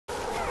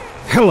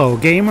Hello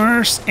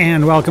gamers,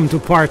 and welcome to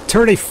part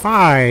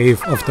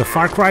 35 of the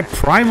Far Cry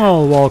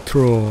Primal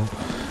walkthrough.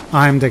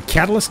 I'm the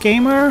Catless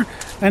gamer,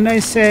 and I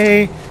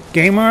say,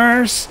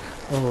 gamers,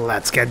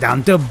 let's get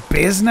down to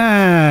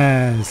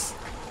business!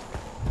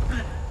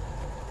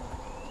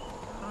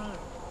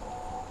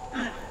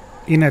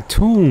 In a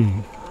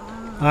tomb.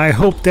 I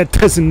hope that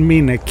doesn't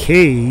mean a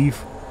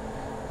cave.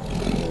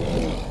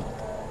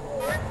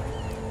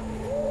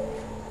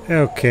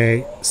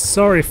 Okay,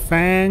 sorry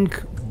Fang,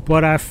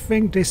 but I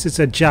think this is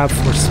a job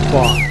for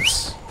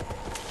spots.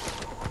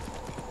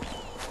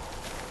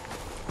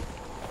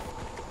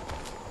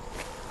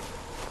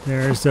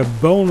 There's a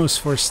bonus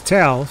for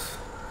stealth,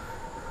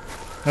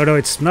 although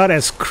it's not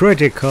as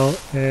critical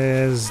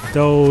as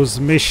those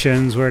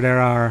missions where there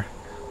are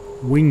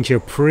Wenja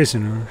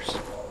prisoners.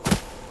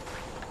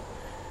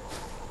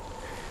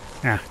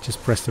 Ah,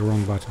 just pressed the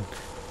wrong button.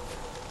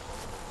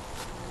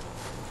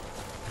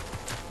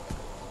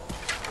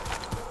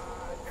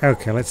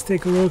 Okay, let's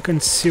take a look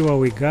and see what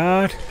we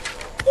got.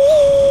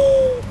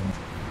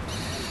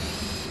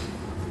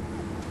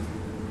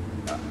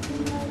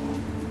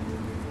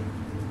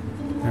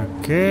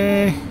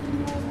 Okay.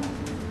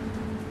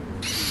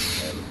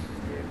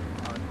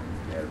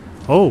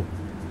 Oh,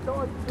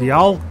 the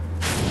owl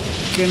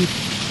can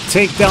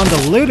take down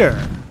the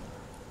litter.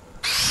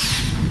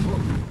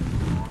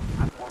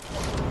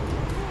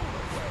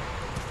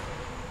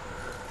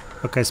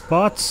 Okay,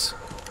 spots.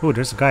 Oh,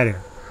 there's a guy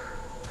there.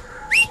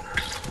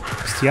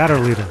 It's the other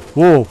leader.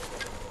 Whoa!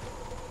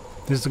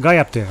 There's a guy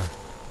up there.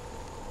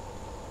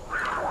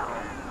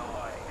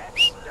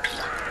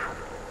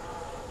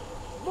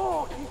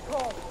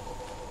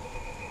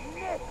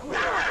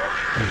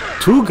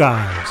 And two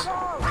guys.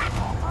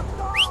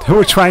 They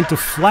were trying to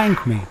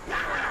flank me.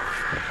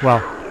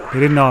 Well,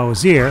 they didn't know I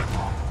was here.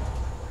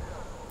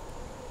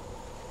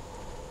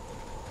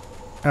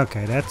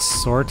 Okay, that's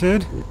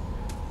sorted.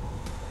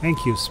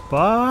 Thank you,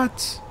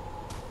 Spot.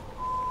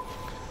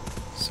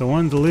 So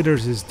one of the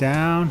leaders is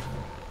down.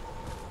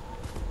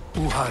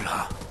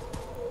 Let's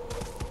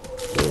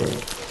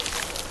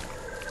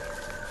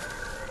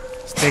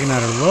take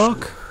another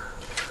look.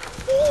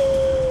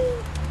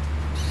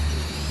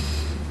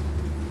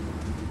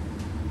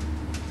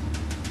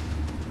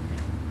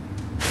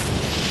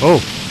 Oh!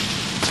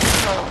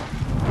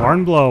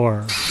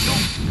 Hornblower.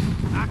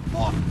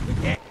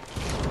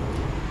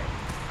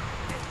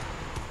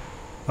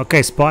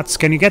 Okay, Spots,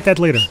 can you get that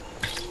leader?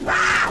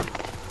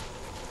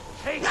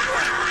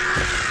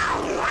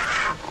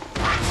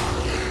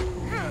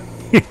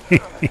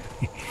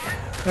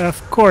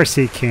 Of course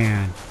he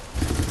can.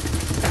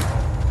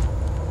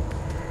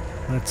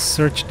 Let's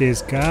search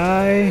these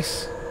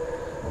guys.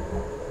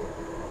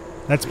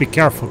 Let's be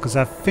careful, because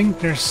I think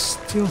there's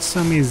still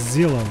some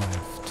Izilla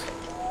left.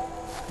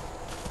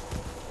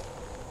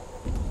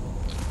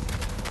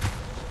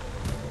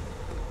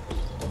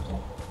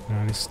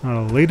 No, it's not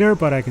a leader,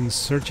 but I can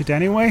search it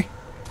anyway.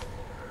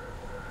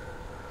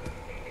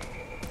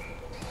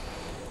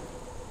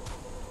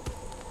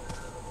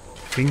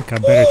 I think I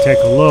better take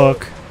a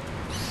look.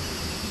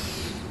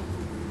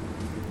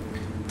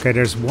 Okay,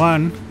 there's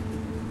one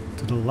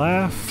to the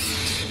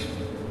left.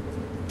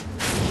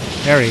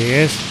 There he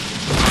is.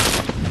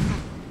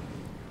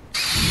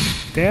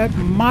 That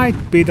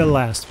might be the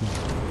last one.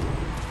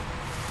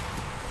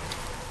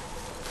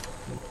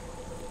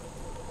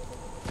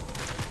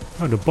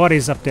 Oh, the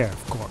body's up there,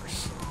 of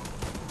course.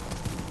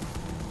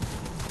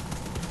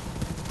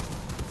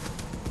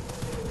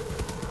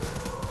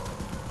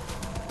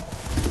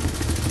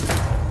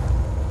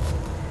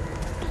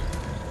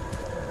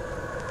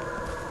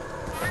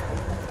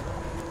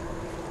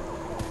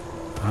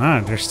 Ah,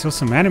 there's still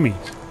some enemies.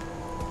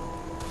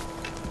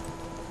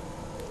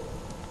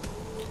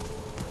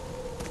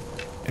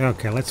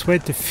 Okay, let's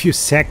wait a few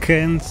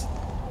seconds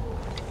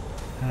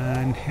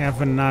and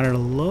have another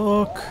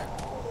look.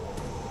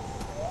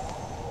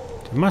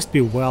 It must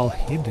be well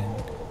hidden.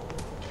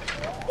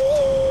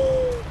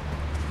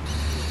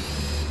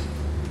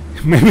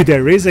 Maybe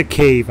there is a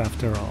cave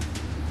after all.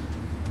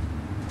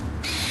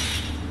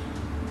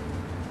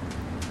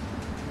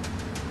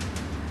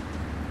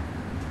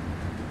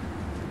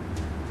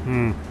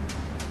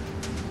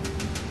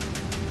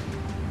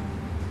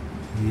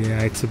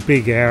 Yeah, it's a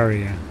big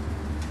area.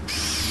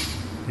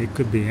 It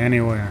could be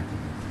anywhere.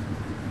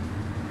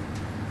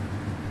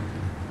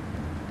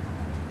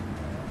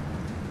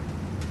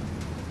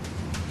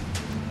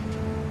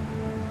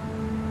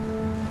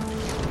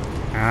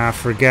 Ah,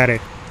 forget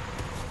it.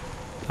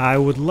 I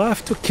would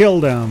love to kill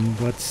them,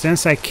 but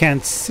since I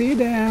can't see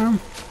them,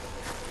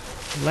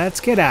 let's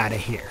get out of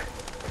here.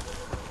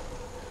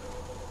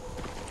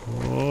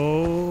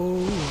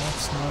 Oh,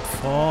 let's not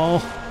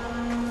fall.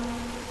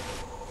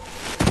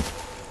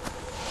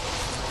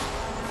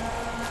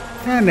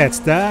 And that's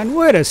done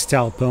with a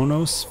stealth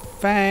bonus,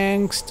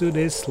 thanks to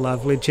this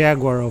lovely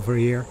jaguar over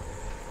here.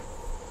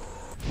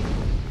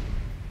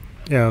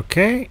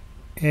 Okay.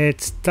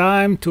 It's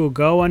time to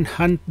go and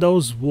hunt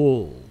those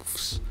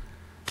wolves.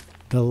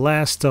 The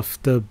last of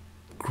the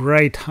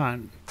great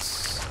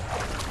hunts.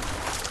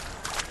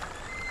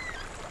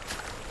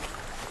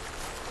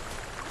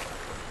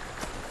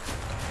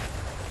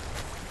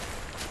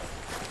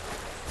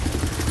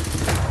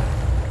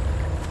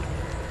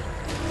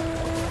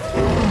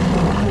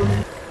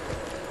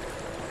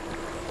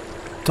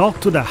 Talk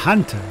to the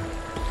hunter.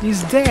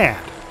 He's dead.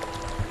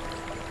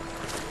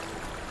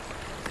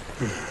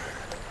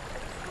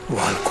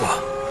 Walqua.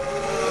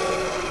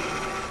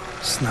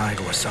 Snide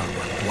was our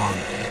one.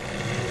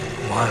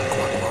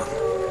 Walqua.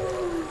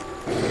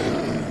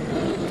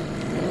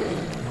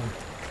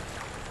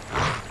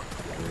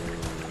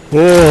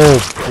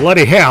 Oh,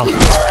 bloody hell.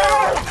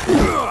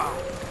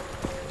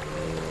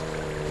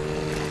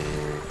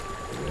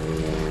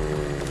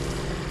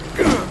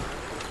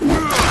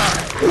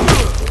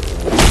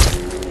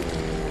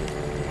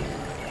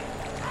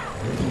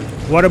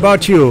 What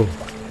about you?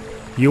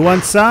 You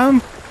want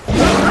some?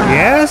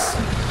 Yes?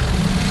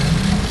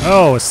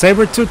 Oh,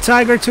 sabretooth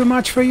tiger too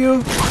much for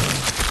you?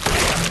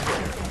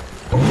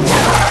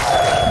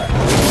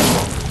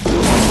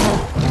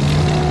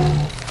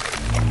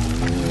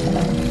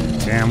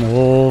 Damn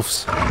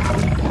wolves.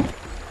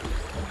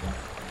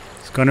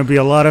 There's gonna be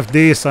a lot of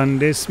these on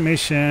this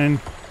mission.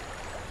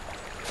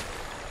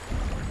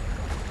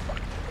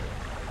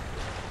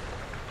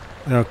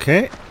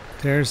 Okay,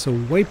 there's a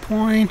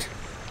waypoint.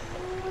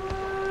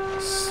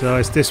 So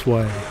it's this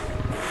way.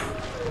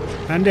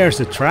 And there's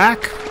the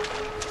track.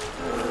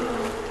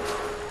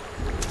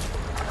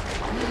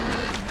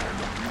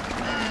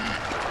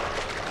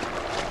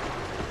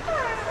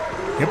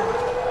 Yep.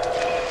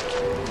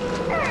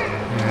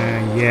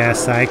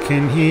 Yes, I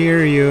can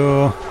hear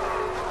you.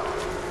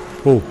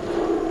 Oh.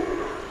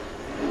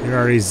 There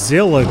are a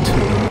zilla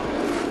too.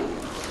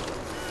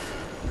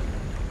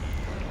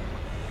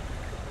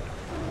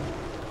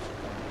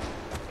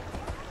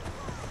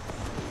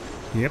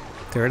 Yep,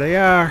 there they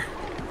are.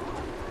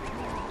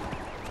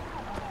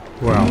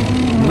 Well,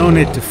 no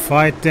need to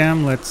fight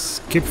them. Let's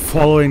keep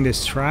following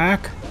this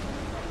track.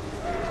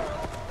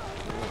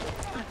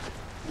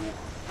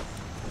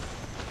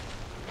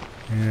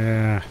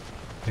 Yeah,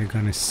 they're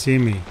gonna see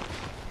me.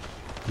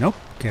 Nope,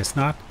 guess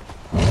not.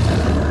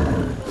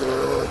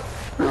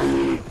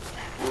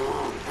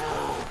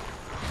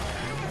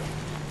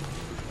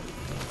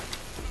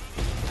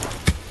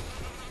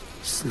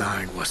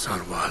 Snide was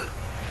our wal.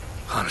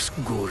 Hars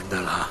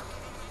gurdala.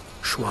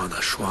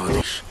 Shwada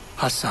shwadish.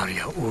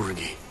 Hasaria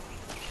urgi.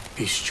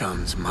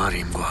 Pischans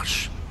marim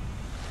gwash.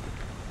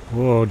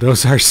 Whoa,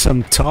 those are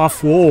some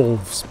tough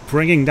wolves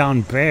bringing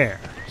down bears.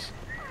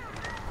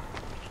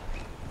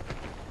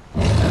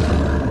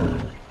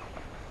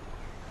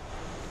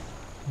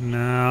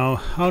 Now,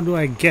 how do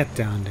I get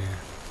down there?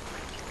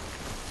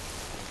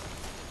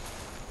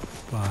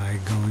 By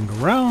going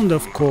around,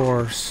 of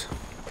course.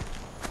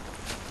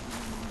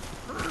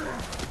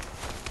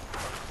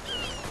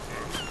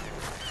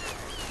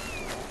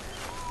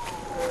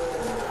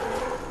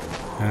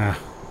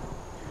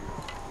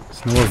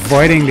 There's no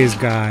avoiding these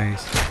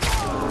guys.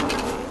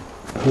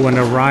 Who and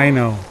a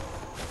rhino.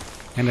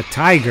 And a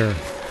tiger.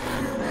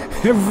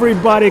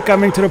 Everybody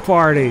coming to the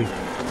party.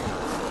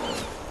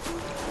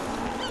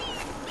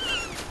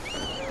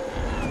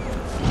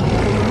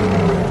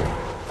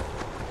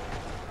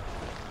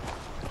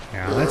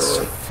 Yeah, let's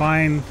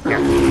find... Yeah,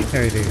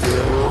 there it is.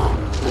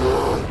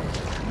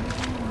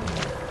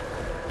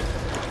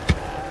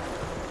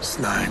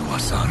 Snide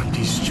was our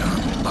Pischan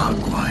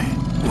bagwai.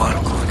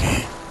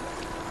 Walkogi.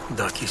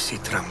 Daki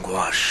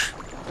sitrangwash.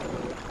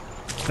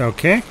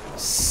 Okay,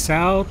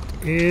 south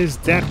is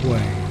that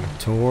way,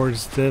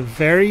 towards the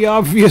very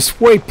obvious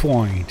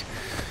waypoint.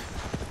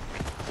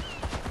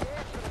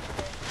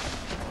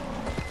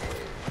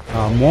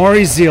 More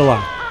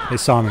Izila. They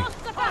saw me.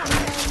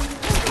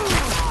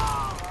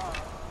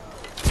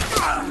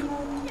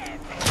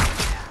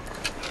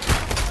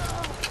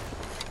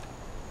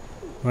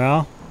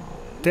 Well,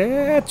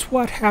 that's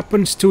what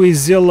happens to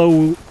Izila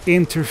who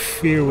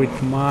interfere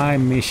with my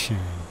mission.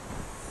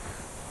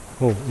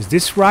 Oh, is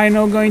this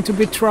rhino going to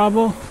be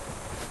trouble?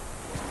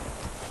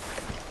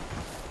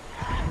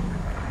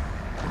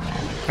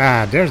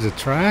 Ah, there's the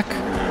track.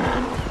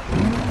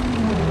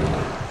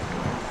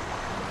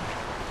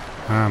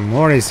 Ah,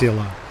 more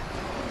Izila.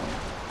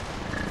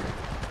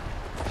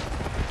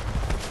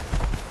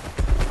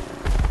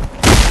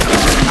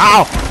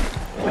 Ow!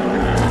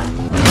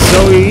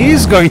 So he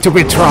is going to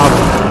be trouble.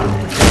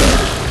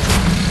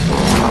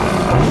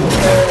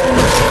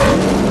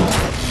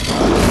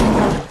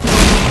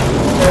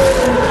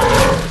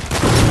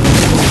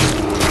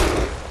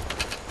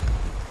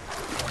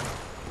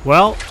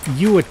 Well,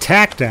 you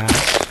attacked that.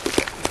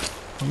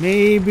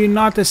 Maybe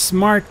not a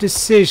smart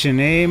decision,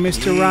 eh,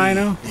 Mr.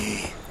 Rhino?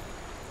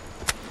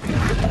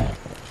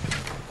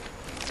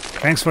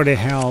 Thanks for the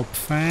help,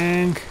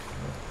 Fang.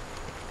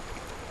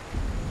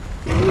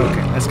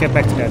 Okay, let's get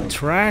back to that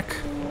track.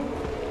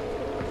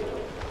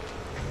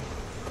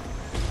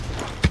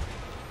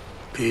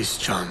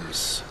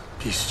 Pischans,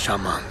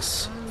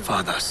 Pischamans,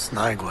 Fadas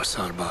Naigwa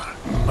Sarbar,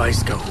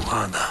 Vaiska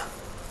Huhada,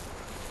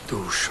 Tu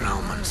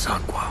Shrauman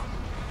Sagwa.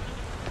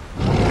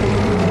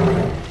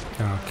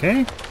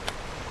 Okay.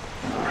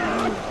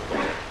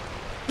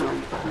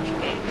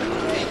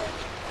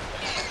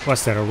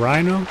 What's that, a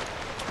rhino?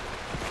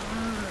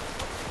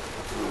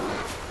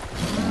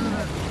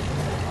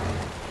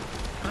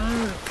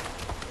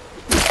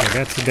 Okay,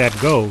 that's that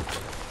goat.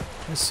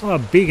 I saw a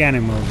big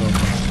animal go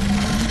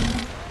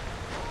by.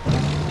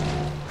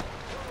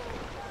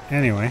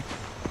 Anyway.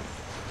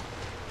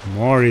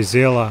 More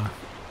Izilla.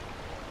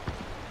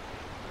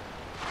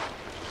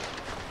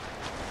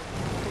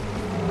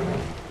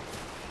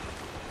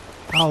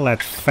 I'll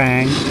let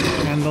Fang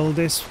handle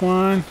this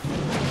one.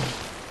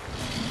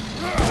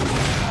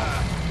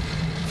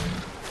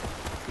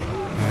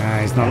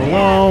 He's not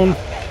alone.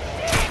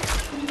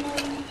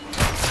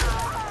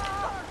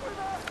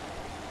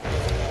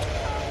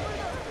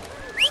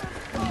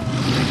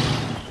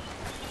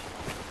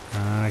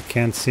 I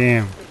can't see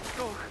him.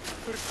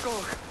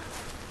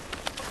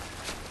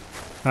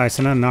 Oh, it's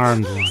an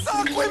unarmed one.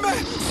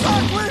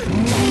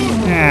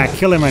 Yeah,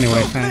 kill him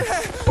anyway, Fang.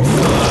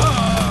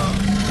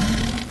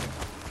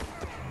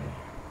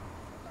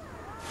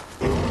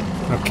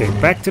 Okay,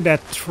 back to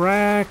that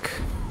track.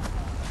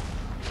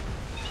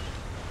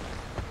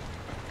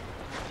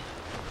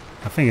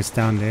 I think it's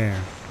down there.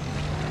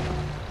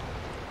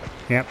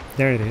 Yep,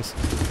 there it is.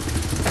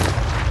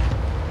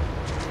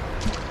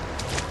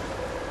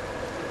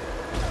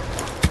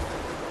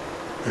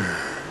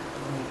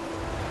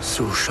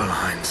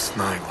 Sushalhain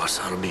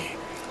Snaigwasarbi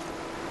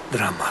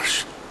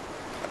Dramarsh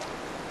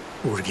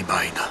Urgi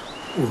Baida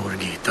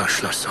Urgi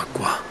Tashla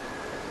Sakwa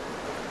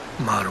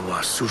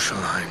Marwa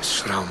Sushalhain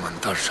Shrauman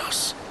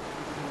Tarshas.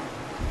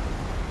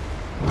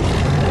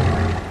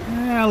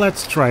 Yeah,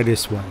 let's try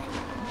this way.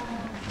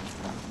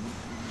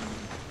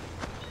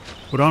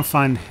 We don't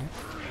find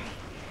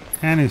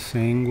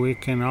anything, we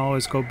can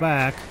always go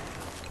back.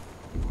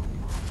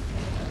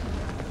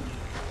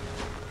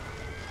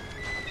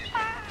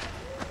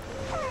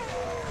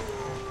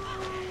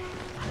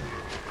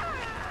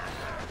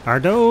 Are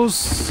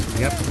those?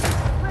 Yep.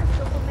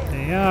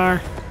 They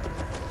are.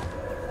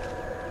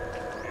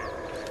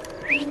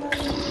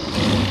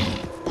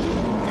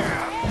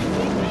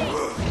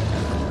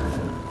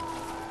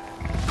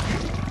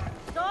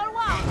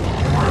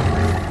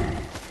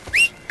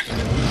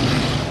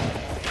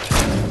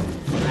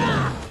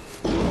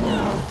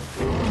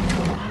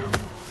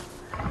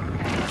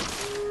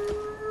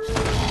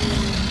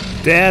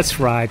 That's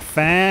right,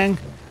 Fang.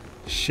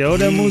 Show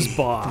them who's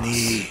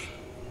boss.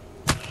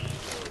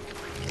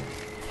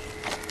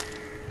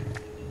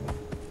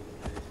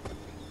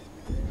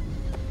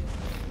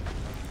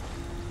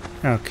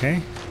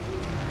 Okay.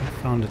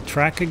 Found a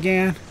track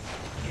again.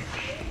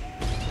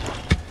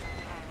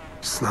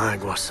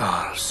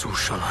 Snaigwasar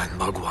Sushalhain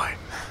Bagwai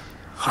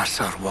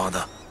Hasar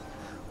Wada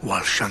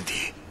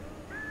Walshanti.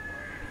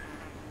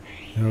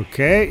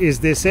 Okay, is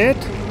this it?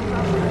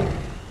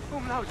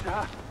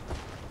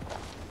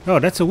 Oh,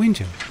 that's a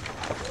Wenja.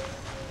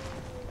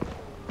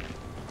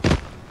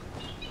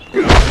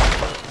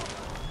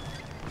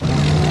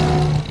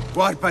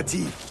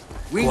 Warpati,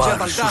 Wenja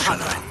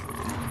Baldahan.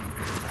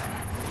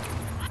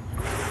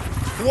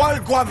 Wal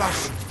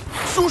Guamash,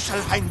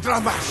 Sushalhain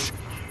Dramash.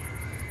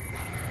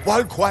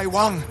 Wal Kwai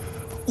Wang,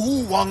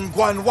 U Wang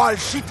Guan Wal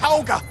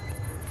Shitauga.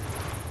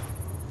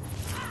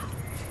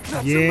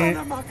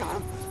 Yeah,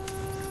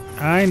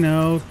 I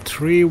know,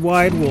 3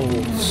 white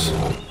wolves.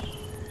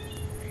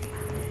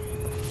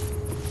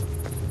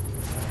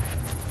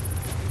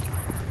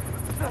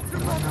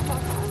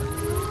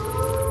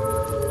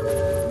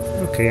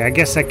 Okay, I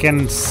guess I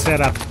can set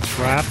up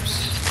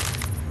traps.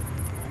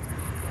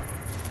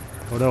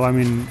 Although, I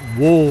mean,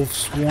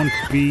 wolves won't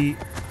be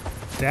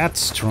that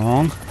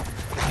strong.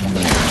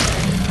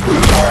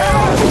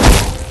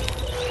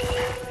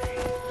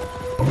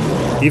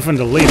 Even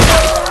the leader.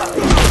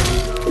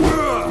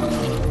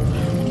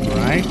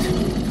 Right?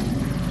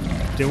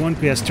 They won't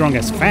be as strong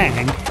as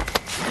Fang.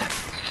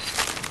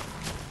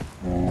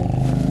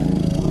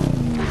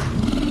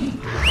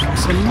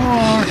 Some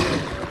more.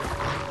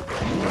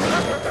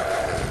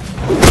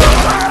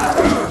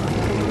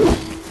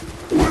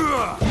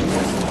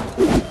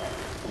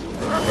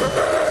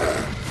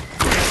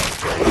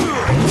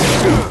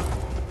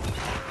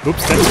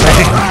 Oops, that's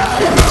Fang.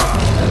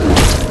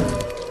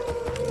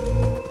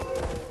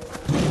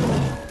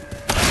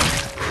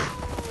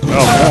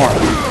 Oh,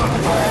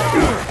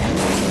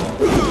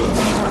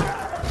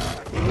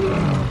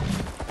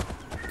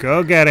 more.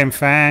 Go get him,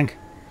 Fang.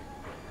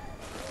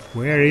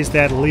 Where is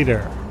that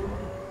leader?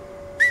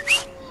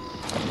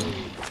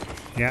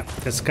 Yeah,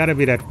 that's gotta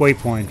be that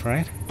waypoint,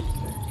 right?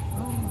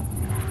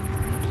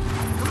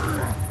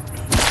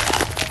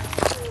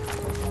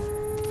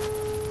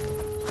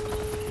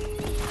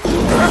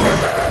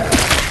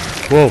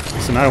 Whoa,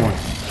 there's another one.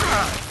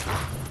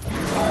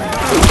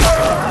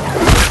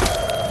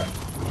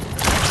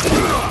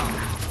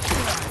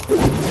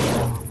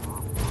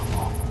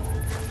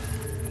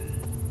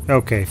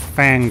 Okay,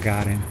 Fang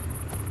got him.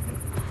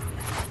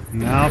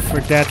 Now for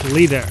that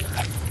leader.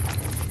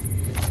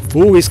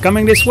 Ooh, he's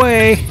coming this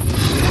way.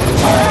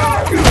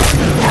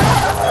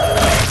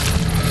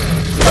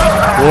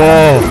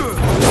 Whoa.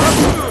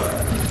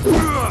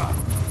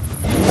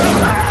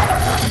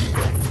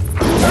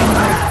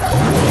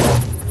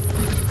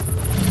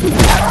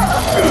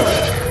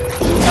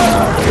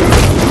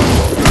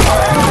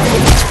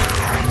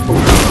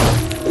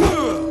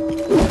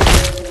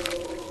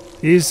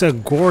 is a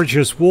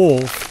gorgeous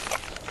wolf.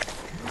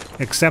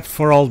 Except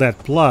for all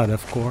that blood,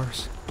 of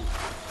course.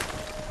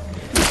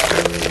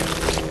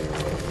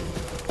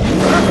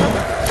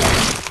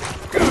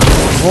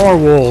 More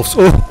wolves.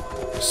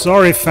 Oh,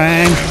 sorry,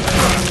 Fang.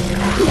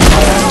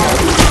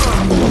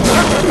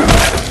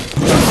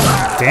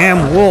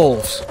 Damn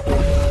wolves.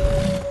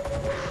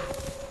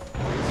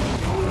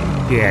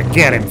 Yeah,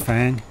 get him,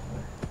 Fang.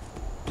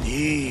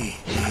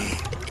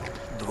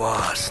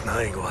 Dwa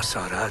snaigwa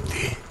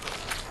sarati.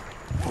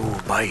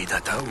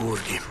 Ubaidata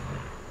urgim.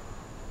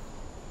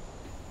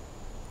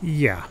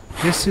 Yeah,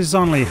 this is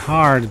only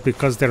hard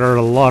because there are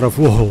a lot of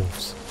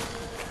wolves.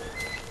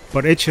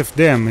 But each of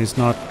them is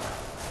not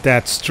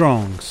that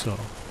strong, so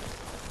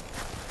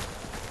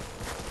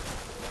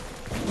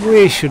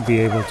we should be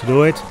able to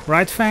do it,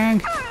 right,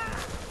 Fang?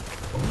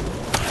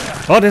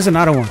 Oh, there's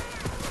another one.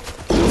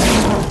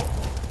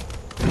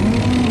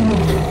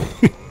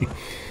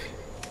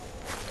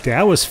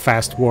 That was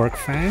fast work,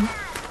 Fang.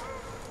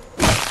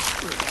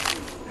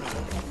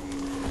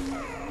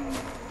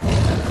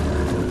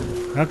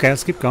 Okay,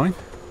 let's keep going.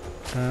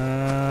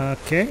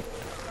 Okay.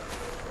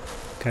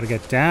 Gotta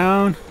get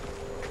down.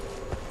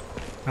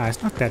 Ah,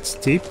 it's not that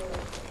steep.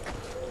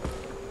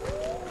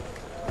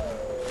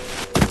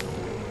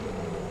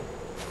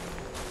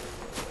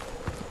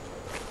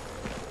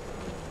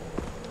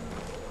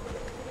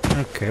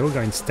 Okay, we're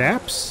going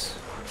steps.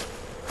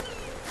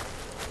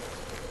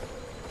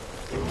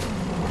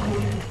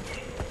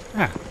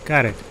 Ah,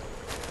 got it.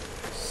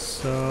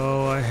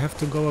 So I have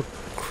to go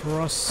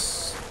across.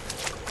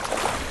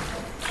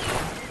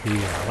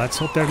 Yeah, let's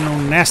hope there are no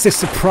nasty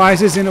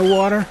surprises in the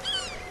water.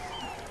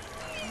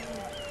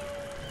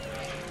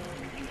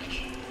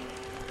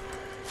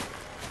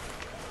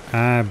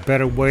 I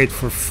better wait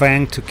for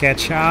Fang to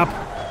catch up.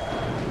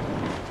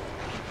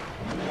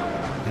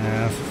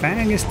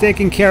 Fang is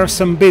taking care of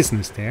some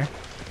business there.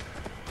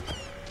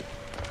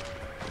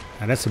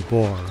 Ah, that's a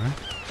boar, right?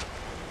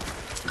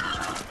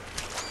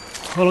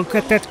 Oh, look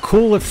at that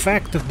cool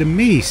effect of the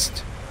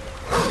mist.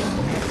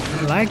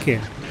 I like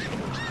it.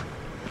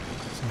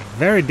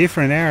 Very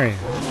different area.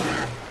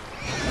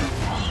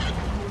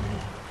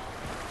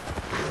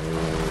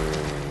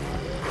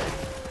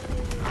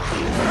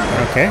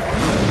 Okay.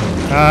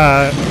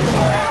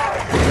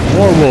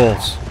 More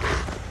wolves.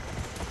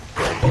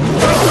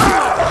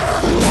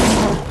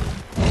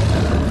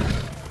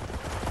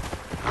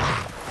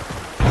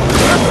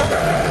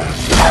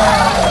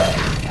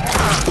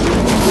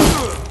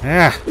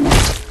 Yeah.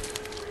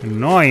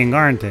 Annoying,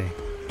 aren't they?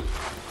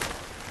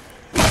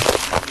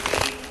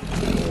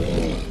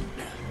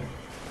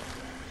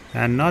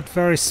 And not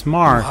very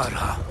smart.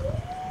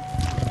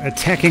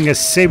 Attacking a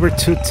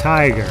sabretooth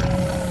tiger.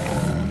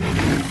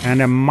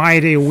 And a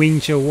mighty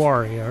Wenja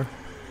warrior.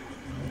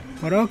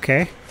 But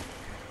okay.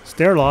 It's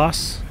their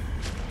loss.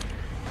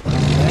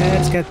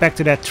 Let's get back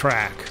to that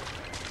track.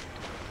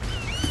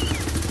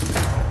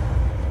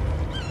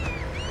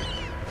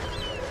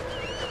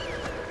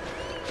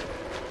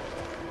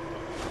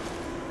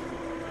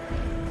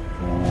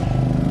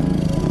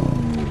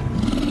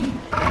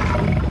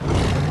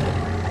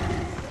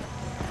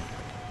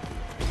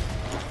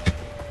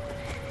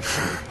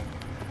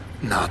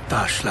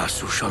 Natashla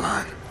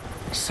sushalan.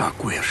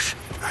 Sakwirsh.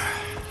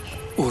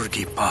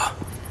 Urgipa.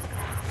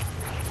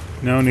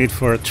 No need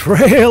for a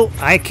trail.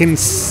 I can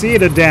see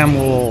the damn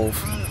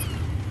wolf.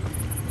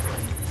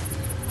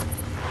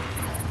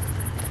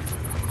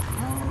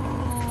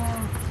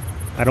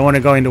 I don't want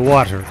to go in the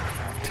water.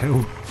 That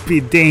would be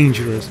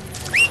dangerous.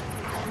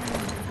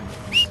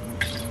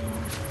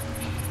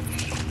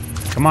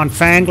 Come on,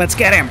 Fang, let's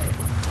get him.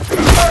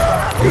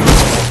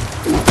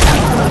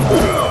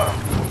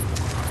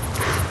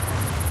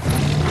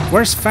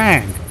 Where's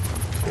Fang?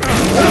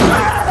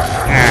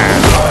 Ah,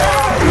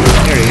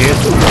 there he is.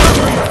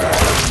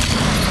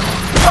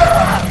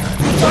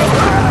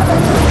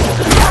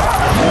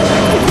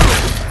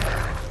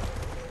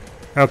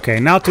 Okay,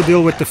 now to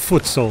deal with the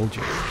foot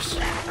soldiers.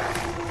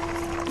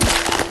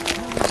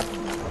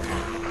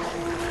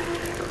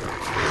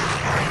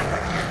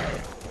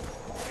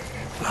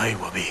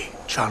 Laiwabi,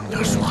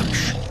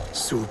 Changaswanch,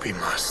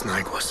 Supima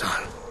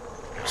Snaigwasal,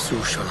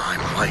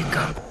 Sushalheim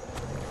Waika.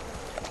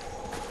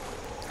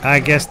 I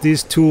guess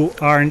these two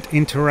aren't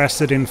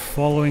interested in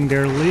following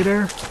their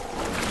leader.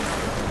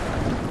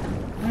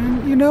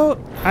 And, you know,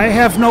 I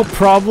have no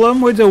problem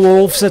with the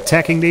wolves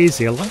attacking the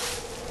Izila.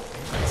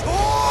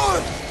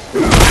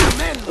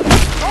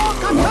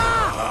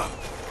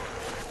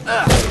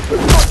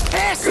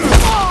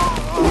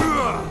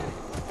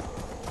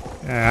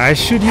 I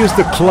should use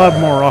the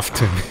club more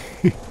often.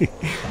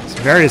 It's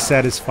very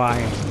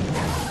satisfying.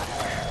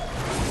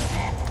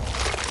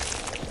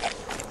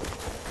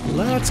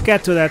 Let's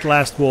get to that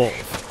last wolf.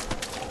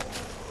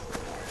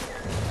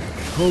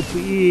 Hope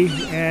he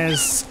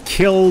has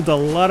killed a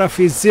lot of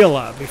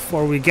Izila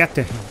before we get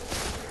to him.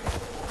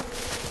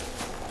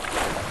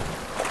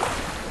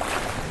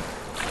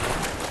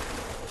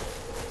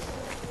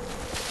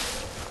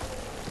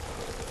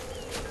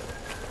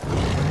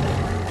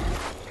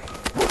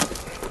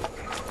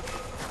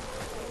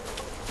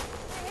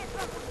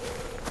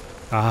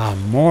 Ah,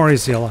 more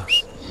Izilla.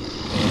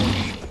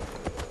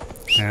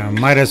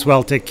 Might as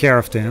well take care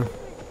of them.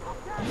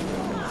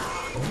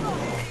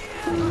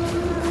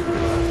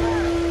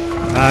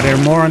 Ah, there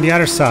are more on the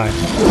other side.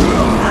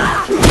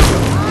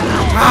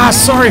 Ah,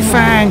 sorry,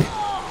 Fang!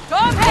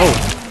 Oh,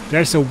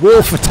 there's a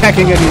wolf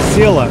attacking an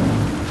Izilla.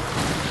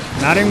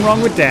 Nothing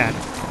wrong with that.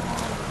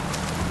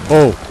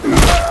 Oh.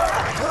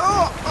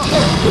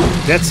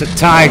 That's a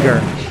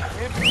tiger.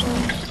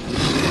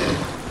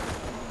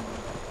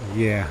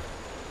 Yeah.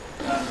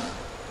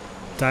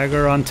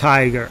 Tiger on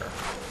tiger.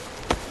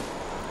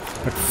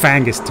 But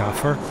Fang is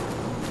tougher.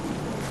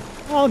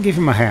 I'll give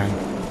him a hand.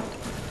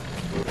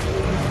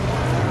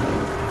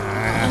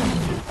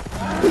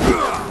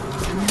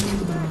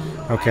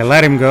 Okay,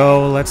 let him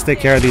go. Let's take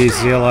care of the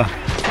Izilla.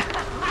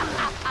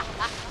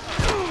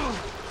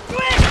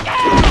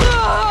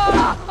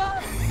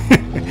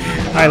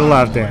 I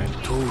love that.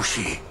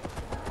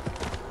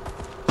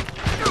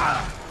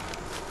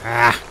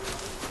 Ah,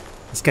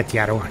 let's get the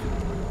other one.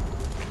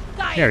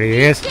 There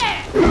he is.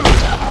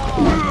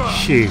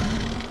 Shoot.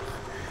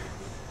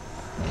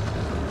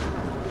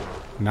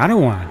 Another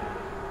one.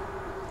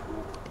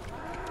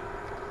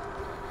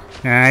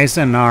 Ah, he's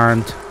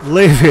unarmed.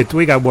 Leave it.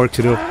 We got work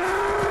to do.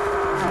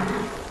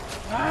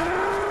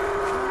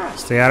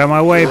 Stay out of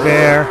my way,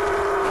 bear.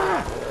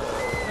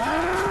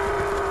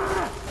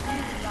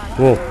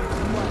 Whoa.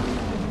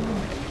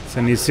 It's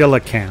an Izilla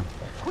camp.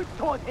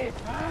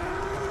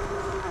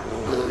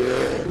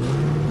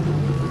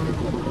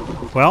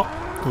 Well,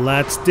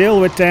 let's deal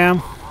with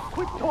them.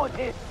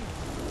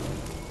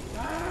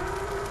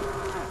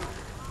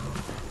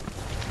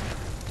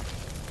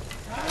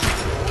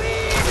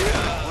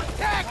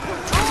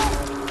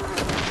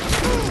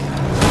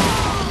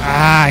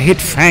 Ah, hit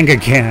Fang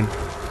again.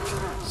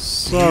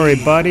 Sorry,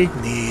 buddy.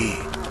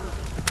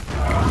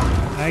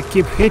 I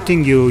keep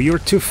hitting you. You're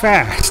too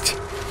fast.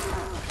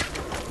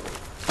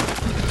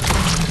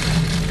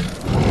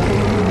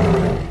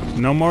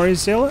 No more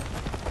Izilla?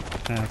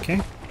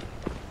 Okay.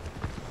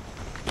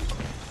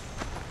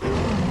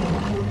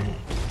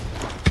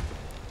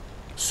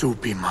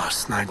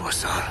 Supimas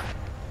naigwasar,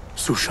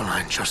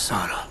 sushalain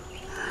chasara,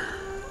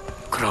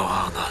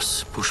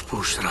 krauhagas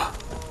pushpushra,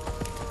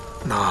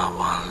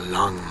 nawa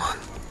langman,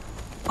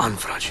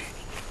 anfraji.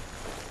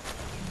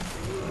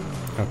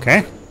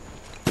 Okay.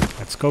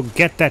 Let's go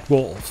get that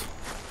wolf.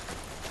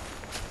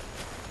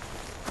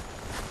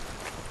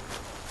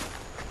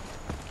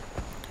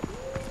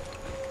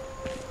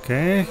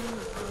 Okay.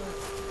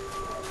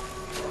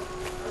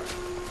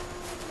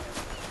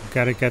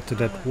 Gotta get to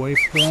that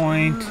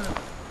waypoint.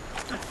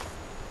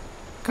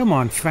 Come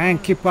on, Fang,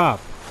 keep up.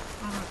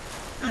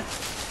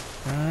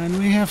 And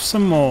we have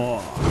some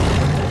more.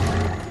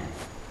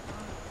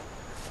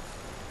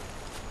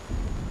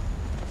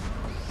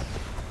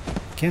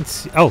 Can't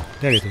see. Oh,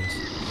 there it is.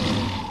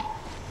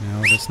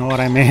 No, that's not what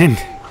I meant.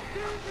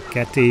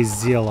 Get the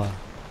Izilla.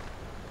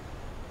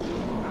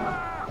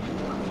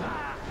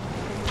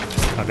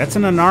 Oh, that's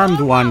an unarmed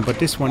one, but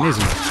this one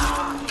isn't.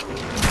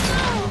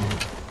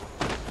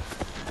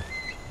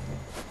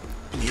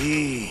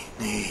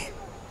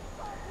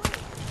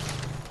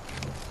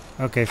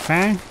 Okay,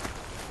 Fang,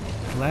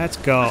 let's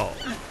go.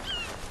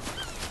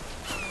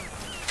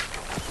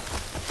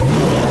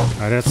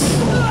 Oh, that's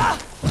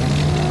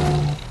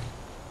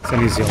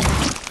an easy one.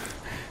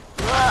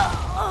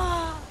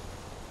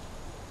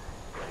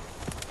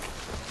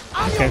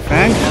 Okay,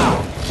 Fang.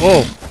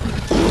 Oh.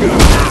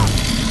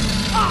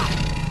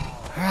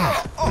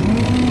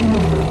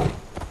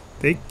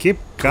 They keep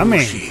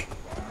coming.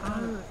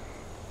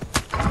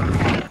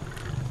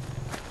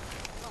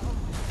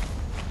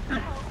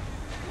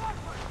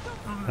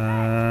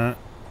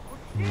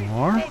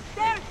 More?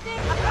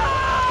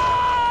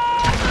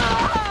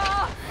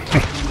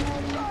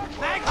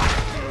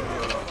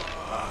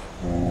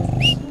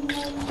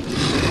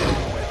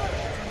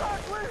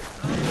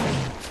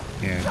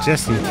 Yeah,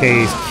 just in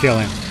case, kill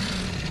him.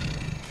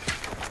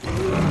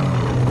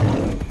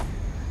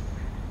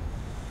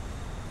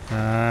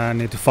 I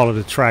need to follow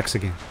the tracks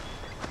again.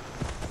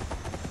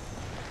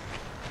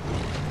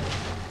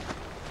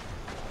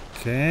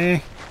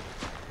 Okay.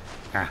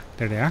 Ah,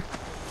 there they are.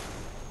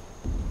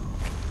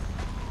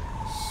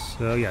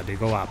 So yeah, they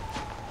go up.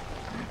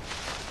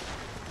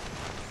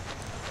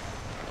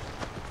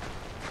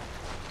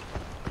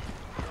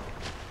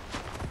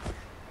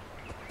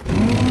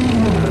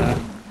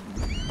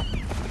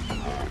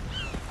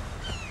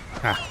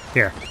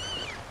 Here.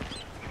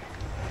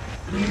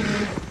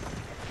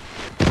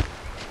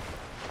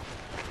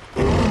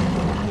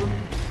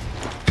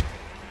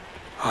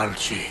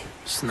 Alci,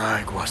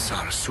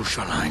 snaigwasar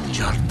sushalain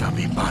jarta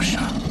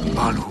bipasha,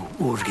 balhu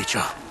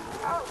urgicha,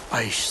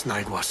 aish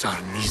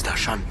snaigwasar nizda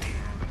shanti.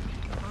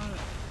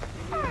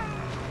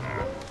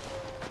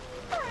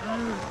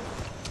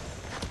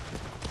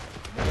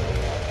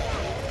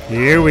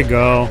 Here we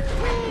go.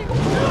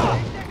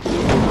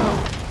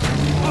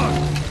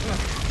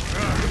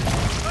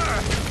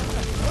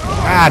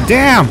 Ah,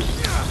 damn!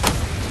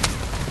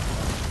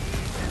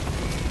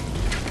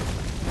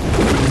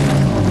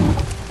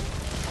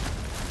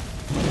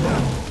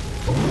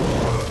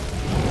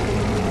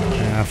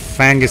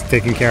 Fang is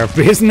taking care of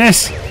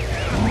business.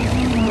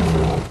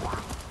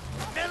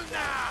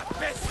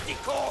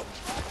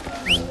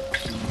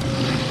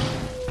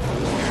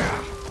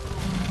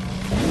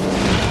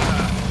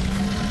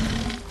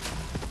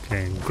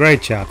 Okay,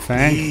 great job,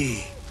 Fang.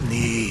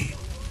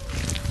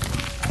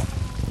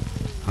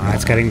 Oh,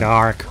 it's getting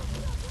dark.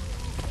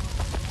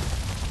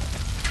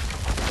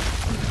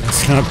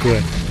 That's not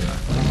good.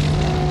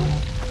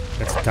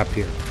 Let's stop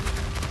here.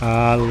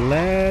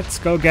 Let's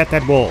go get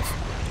that wolf.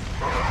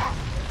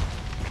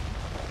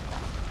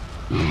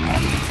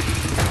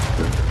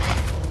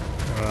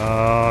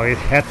 Oh, it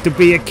had to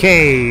be a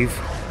cave.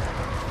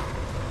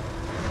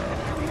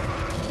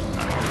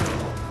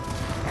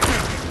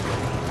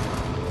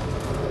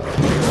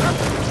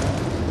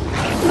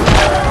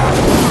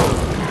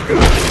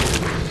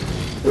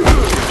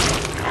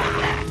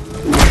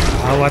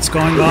 Oh, what's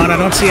going on? I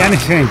don't see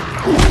anything.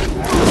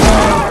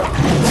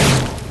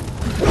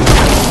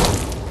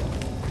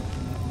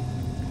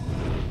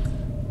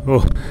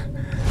 Oh,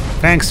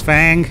 thanks,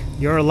 Fang.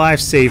 You're a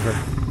lifesaver.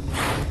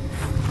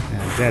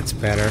 Yeah, that's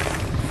better.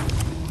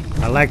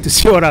 I like to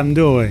see what I'm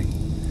doing.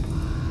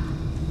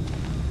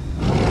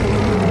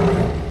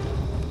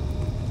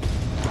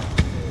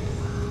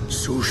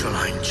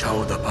 Sushalain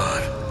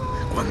Chaudapar,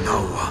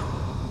 Quanawa,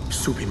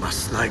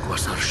 Subimas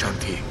Naigwasar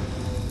Shanti.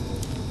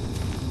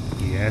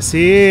 Yes,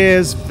 he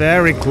is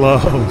very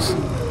close.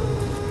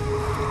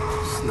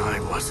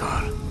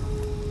 Snaigwasar,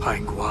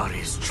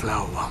 Haingwaris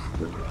Chlawam.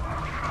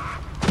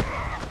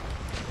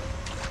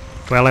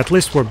 Well, at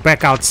least we're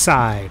back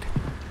outside.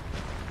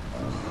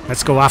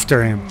 Let's go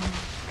after him.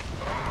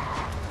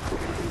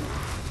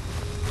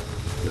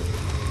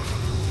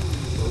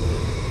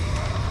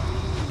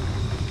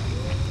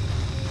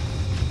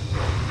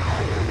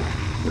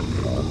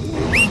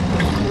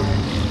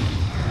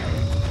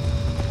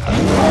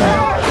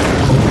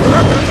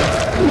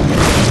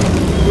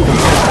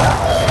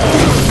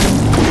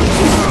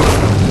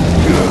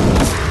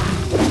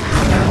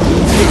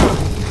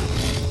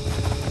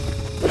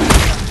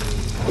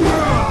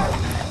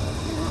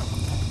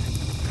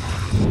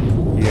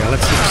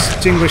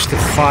 Extinguish the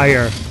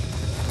fire.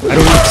 I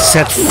don't want to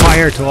set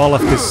fire to all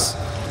of this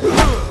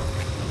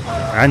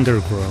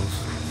undergrowth.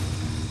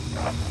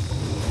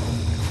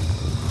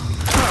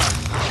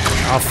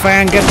 Oh,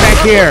 Fang, get back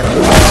here!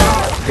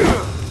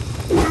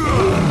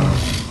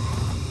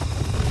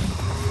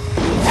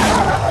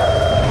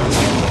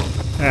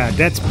 Ah,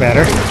 that's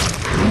better.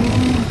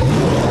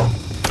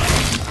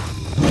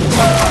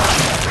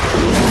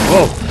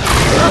 Whoa!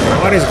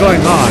 What is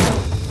going on?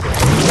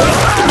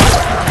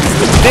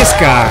 This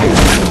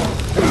guy!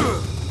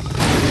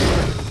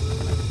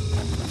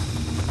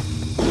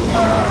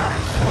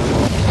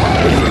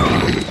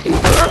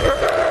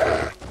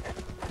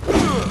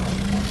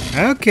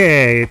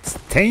 Okay, it's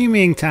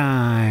taming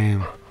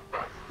time.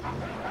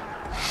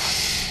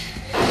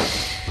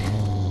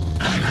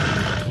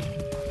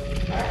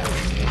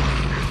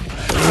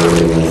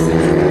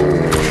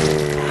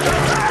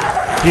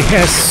 He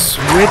has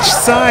switched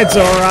sides,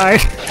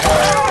 alright.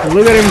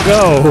 Look at him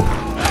go.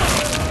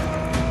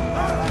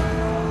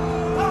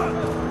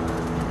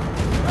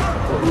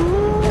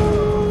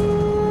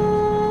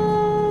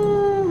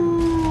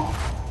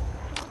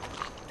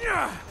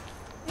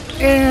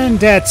 And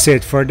that's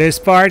it for this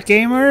part,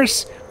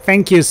 gamers.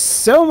 Thank you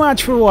so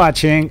much for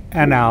watching,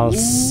 and I'll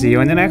see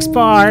you in the next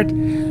part.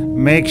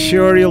 Make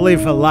sure you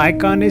leave a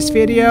like on this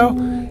video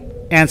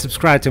and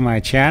subscribe to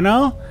my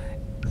channel.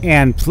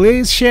 And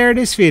please share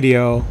this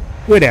video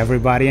with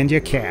everybody and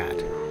your cat.